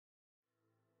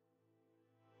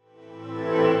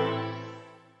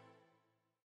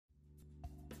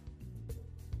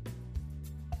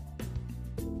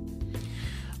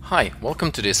Hi,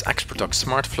 welcome to this Xpertdoc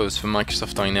Smart Flows for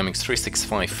Microsoft Dynamics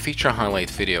 365 feature highlight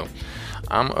video.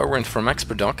 I'm Erwin from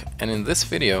Xpertdoc, and in this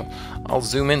video I'll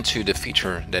zoom into the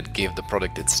feature that gave the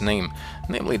product its name,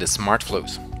 namely the Smart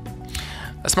Flows.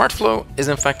 A Smart Flow is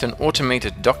in fact an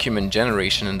automated document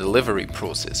generation and delivery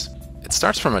process. It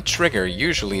starts from a trigger,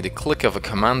 usually the click of a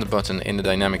command button in the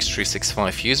Dynamics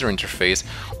 365 user interface,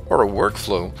 or a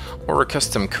workflow, or a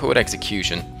custom code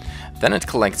execution. Then it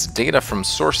collects data from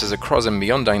sources across and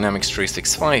beyond Dynamics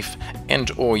 365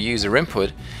 and/or user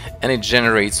input, and it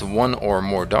generates one or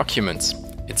more documents.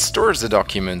 It stores the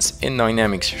documents in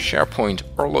Dynamics SharePoint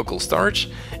or local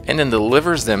storage, and then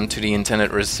delivers them to the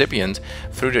intended recipient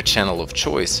through the channel of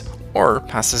choice, or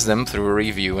passes them through a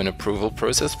review and approval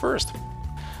process first.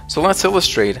 So let's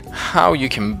illustrate how you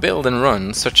can build and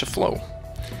run such a flow.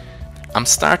 I'm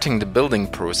starting the building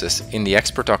process in the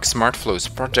Xpertdoc Smart Flows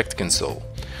project console,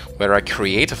 where I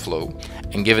create a flow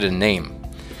and give it a name.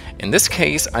 In this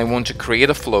case, I want to create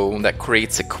a flow that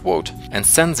creates a quote and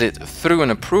sends it through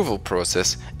an approval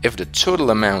process if the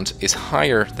total amount is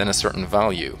higher than a certain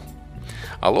value.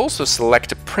 I'll also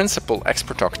select a principal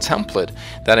Xpertdoc template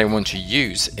that I want to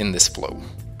use in this flow.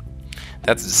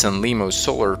 That's the Sanlimo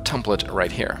Solar template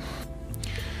right here.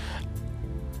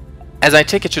 As I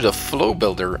take it to the flow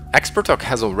builder, Xpertdoc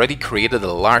has already created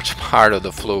a large part of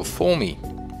the flow for me.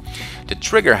 The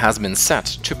trigger has been set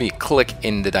to be a click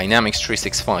in the Dynamics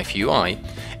 365 UI,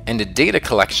 and the data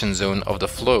collection zone of the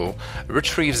flow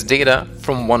retrieves data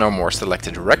from one or more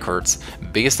selected records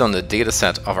based on the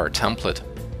dataset of our template.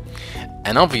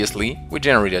 And obviously, we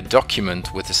generate a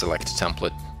document with the selected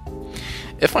template.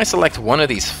 If I select one of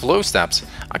these flow steps,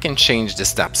 I can change the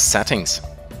step settings.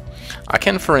 I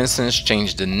can, for instance,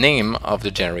 change the name of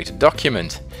the generated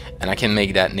document, and I can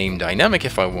make that name dynamic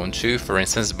if I want to, for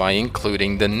instance by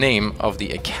including the name of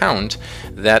the account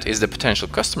that is the potential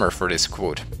customer for this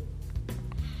quote.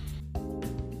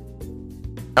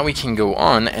 Now we can go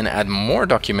on and add more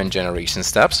document generation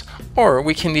steps, or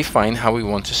we can define how we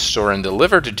want to store and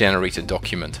deliver the generated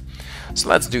document. So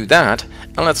let's do that,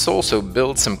 and let's also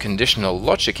build some conditional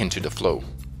logic into the flow.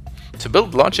 To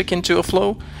build logic into a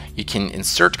flow, you can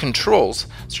insert controls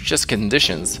such as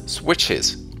conditions,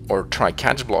 switches, or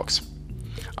try-catch blocks.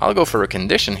 I'll go for a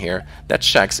condition here that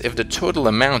checks if the total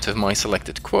amount of my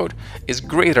selected quote is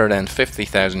greater than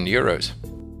 50,000 euros.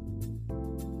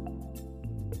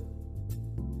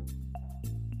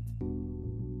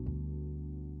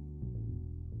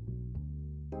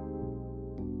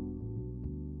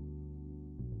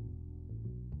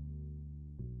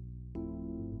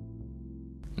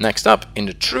 Next up, in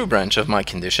the true branch of my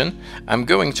condition, I'm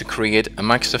going to create a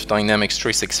Microsoft Dynamics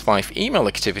 365 email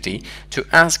activity to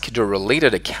ask the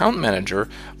related account manager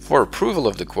for approval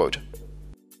of the quote.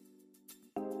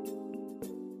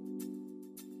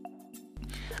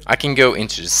 I can go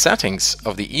into the settings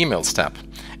of the emails tab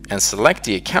and select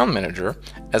the account manager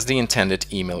as the intended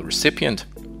email recipient.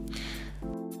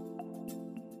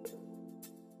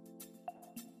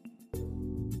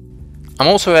 I'm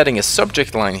also adding a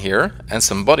subject line here and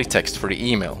some body text for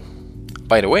the email.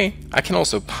 By the way, I can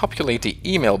also populate the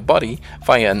email body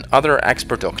via another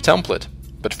Xpertdoc template,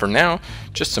 but for now,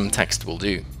 just some text will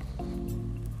do.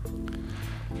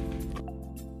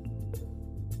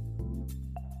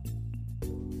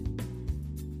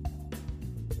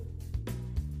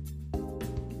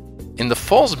 In the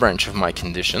false branch of my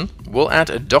condition, we'll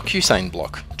add a DocuSign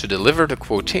block to deliver the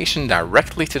quotation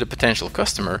directly to the potential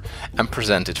customer and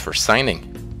present it for signing.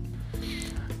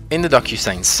 In the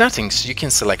DocuSign settings, you can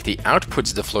select the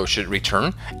outputs the flow should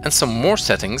return and some more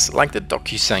settings like the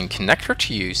DocuSign connector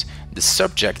to use, the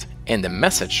subject, and the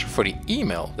message for the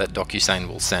email that DocuSign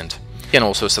will send. You can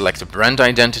also select a brand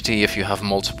identity if you have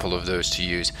multiple of those to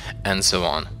use, and so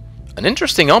on. An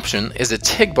interesting option is the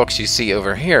tick box you see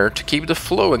over here to keep the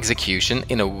flow execution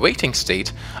in a waiting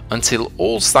state until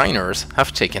all signers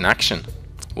have taken action.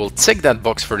 We'll tick that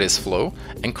box for this flow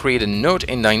and create a note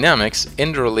in Dynamics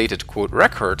in the related quote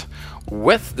record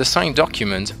with the signed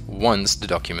document once the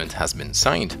document has been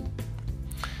signed.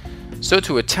 So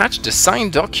to attach the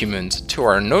signed document to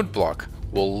our note block,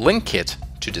 we'll link it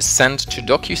to the Send to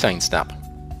DocuSign step.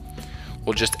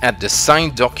 We'll just add the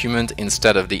signed document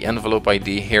instead of the envelope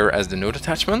ID here as the note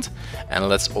attachment, and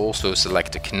let's also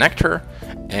select the connector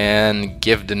and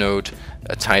give the note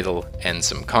a title and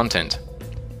some content.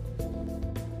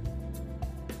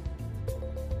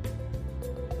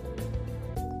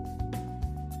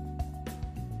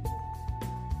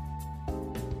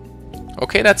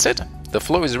 Okay, that's it. The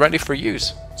flow is ready for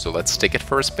use, so let's take it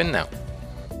for a spin now.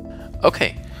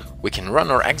 Okay, we can run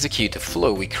or execute the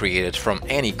flow we created from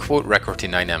any quote record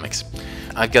in Dynamics.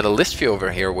 I've got a list view over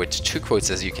here with two quotes,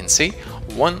 as you can see,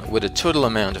 one with a total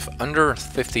amount of under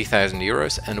 50,000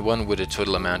 euros and one with a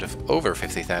total amount of over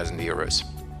 50,000 euros.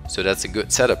 So that's a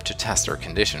good setup to test our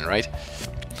condition, right?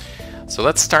 So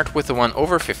let's start with the one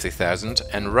over 50,000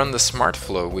 and run the smart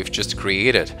flow we've just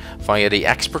created via the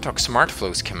Xpertdoc smart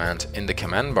flows command in the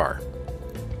command bar.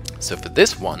 So for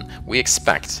this one, we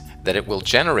expect that it will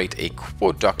generate a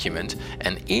quote document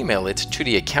and email it to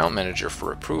the account manager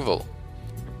for approval.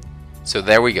 So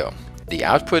there we go. The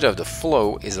output of the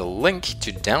flow is a link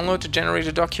to download the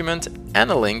generated document and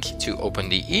a link to open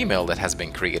the email that has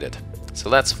been created. So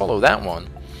let's follow that one.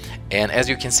 And as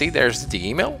you can see, there's the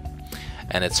email,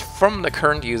 and it's from the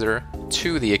current user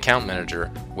to the account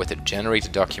manager with a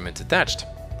generated document attached.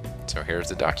 So here's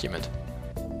the document.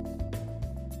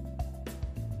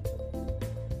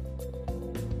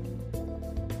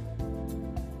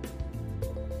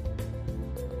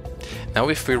 Now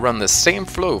if we run the same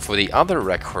flow for the other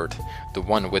record, the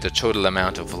one with a total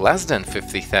amount of less than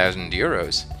 50,000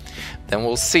 euros, then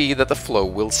we'll see that the flow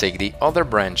will take the other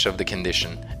branch of the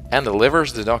condition and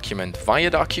delivers the document via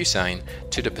DocuSign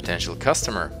to the potential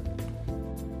customer.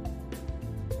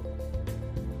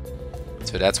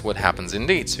 So that's what happens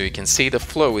indeed. So you can see the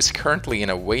flow is currently in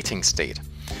a waiting state.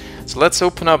 So let's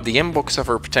open up the inbox of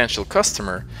our potential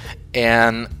customer,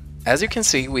 and as you can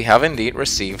see, we have indeed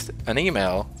received an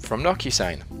email from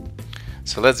DocuSign.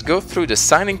 So let's go through the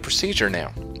signing procedure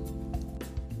now.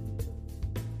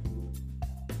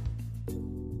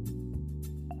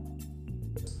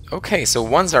 Okay, so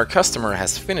once our customer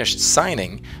has finished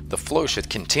signing, the flow should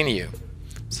continue.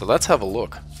 So let's have a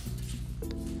look.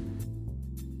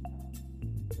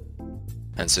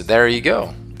 And so there you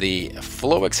go. The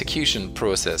flow execution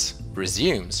process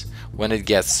resumes when it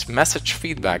gets message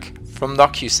feedback from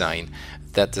DocuSign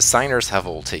that the signers have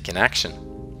all taken action.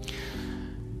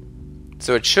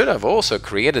 So it should have also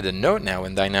created a note now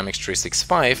in Dynamics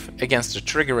 365 against the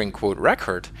triggering quote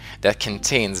record that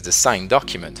contains the signed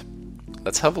document.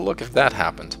 Let's have a look if that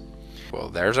happened. Well,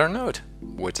 there's our note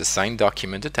with the signed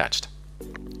document attached.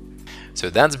 So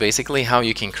that's basically how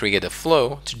you can create a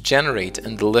flow to generate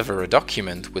and deliver a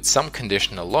document with some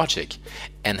conditional logic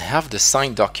and have the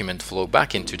signed document flow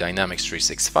back into Dynamics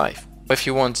 365. If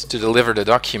you want to deliver the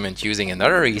document using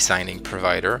another e-signing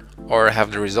provider or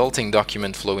have the resulting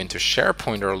document flow into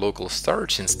SharePoint or local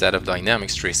storage instead of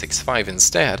Dynamics 365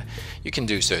 instead, you can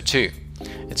do so too.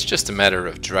 It's just a matter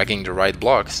of dragging the right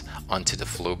blocks onto the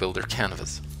Flow Builder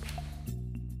canvas.